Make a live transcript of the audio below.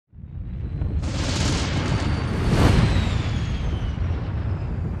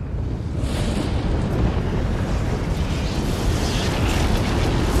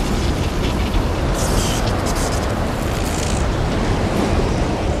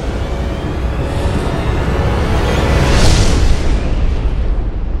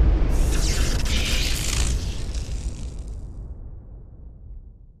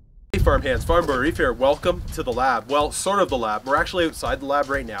Farmhands, Farm Boy Reef here. Welcome to the lab. Well, sort of the lab. We're actually outside the lab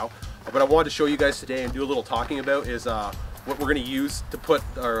right now. What I wanted to show you guys today and do a little talking about is what we're going to use to put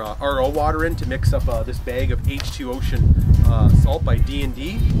our RO water in to mix up this bag of H2 Ocean salt by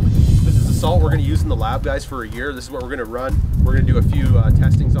D&D. This is the salt we're going to use in the lab, guys, for a year. This is what we're going to run. We're going to do a few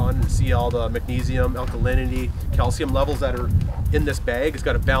testings on and see all the magnesium, alkalinity, calcium levels that are in this bag. It's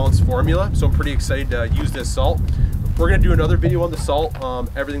got a balanced formula, so I'm pretty excited to use this salt. We're going to do another video on the salt,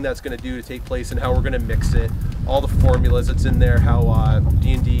 everything that's going to do to take place and how we're going to mix it, all the formulas that's in there, how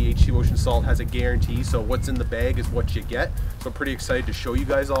D&D H2o Ocean salt has a guarantee, so what's in the bag is what you get. So I'm pretty excited to show you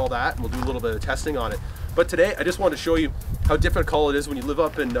guys all that, and we'll do a little bit of testing on it. But today I just want to show you how difficult it is when you live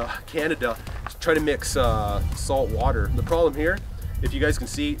up in Canada to try to mix salt water. The problem here, if you guys can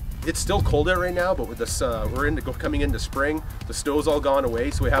see, it's still cold out right now, but with this, we're coming into spring. The snow's all gone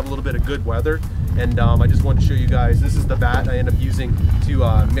away, so we have a little bit of good weather. And I just wanted to show you guys, this is the vat I end up using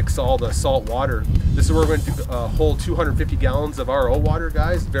to mix all the salt water. This is where we're going to hold 250 gallons of RO water,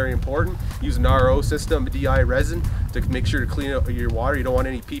 guys. Very important. Use an RO system, DI resin, to make sure to clean up your water. You don't want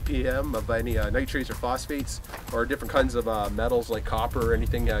any ppm of any nitrates or phosphates or different kinds of metals like copper or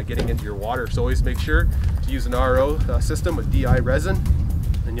anything getting into your water. So always make sure to use an RO system with DI resin,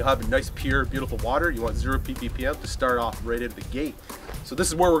 and you'll have a nice, pure, beautiful water. You want 0 ppm to start off right out of the gate. So this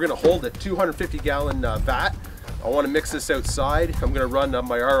is where we're going to hold it, 250 gallon vat. I want to mix this outside. I'm going to run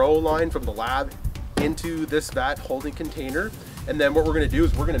my RO line from the lab into this vat holding container. And then what we're going to do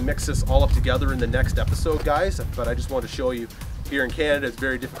is we're going to mix this all up together in the next episode, guys. But I just want to show you, here in Canada, it's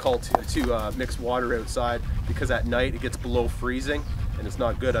very difficult to mix water outside because at night it gets below freezing and it's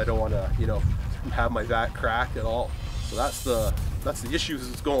not good. I don't want to, have my vat crack at all. So that's the issues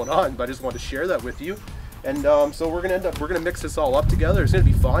that's going on, but I just want to share that with you. And so we're gonna mix this all up together. It's gonna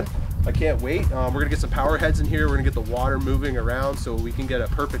be fun. I can't wait. We're gonna get some power heads in here. We're gonna get the water moving around so we can get a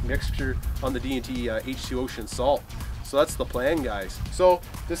perfect mixture on the D&D H2 Ocean salt. So that's the plan, guys. So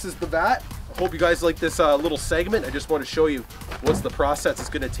this is the vat. I hope you guys like this little segment. I just want to show you what's the process that's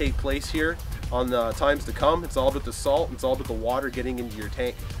gonna take place here on the times to come. It's all about the salt. It's all about the water getting into your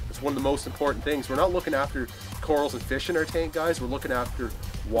tank. It's one of the most important things. We're not looking after corals and fish in our tank, guys. We're looking after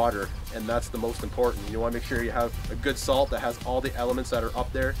water, and that's the most important. You want to make sure you have a good salt that has all the elements that are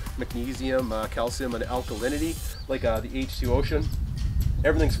up there: magnesium, calcium, and alkalinity, like the H2 Ocean.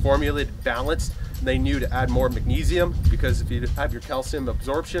 Everything's formulated, balanced. And they knew to add more magnesium because if you have your calcium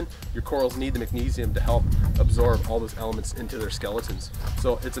absorption, your corals need the magnesium to help absorb all those elements into their skeletons.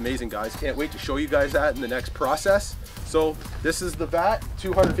 So it's amazing, guys. Can't wait to show you guys that in the next process. So this is the vat,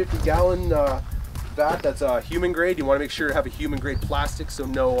 250 gallon vat. That's human grade. You want to make sure you have a human grade plastic so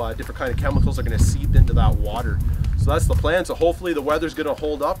no different kind of chemicals are going to seep into that water. So that's the plan. So hopefully the weather's going to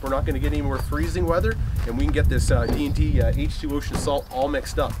hold up. We're not going to get any more freezing weather, and we can get this D&D H2 Ocean salt all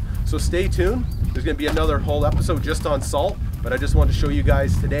mixed up. So stay tuned. There's going to be another whole episode just on salt, but I just wanted to show you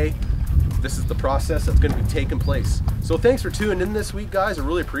guys today, this is the process that's going to be taking place. So thanks for tuning in this week, guys. I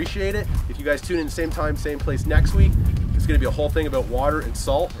really appreciate it. If you guys tune in the same time, same place next week, it's going to be a whole thing about water and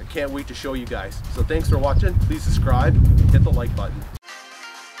salt. I can't wait to show you guys. So thanks for watching. Please subscribe and hit the like button.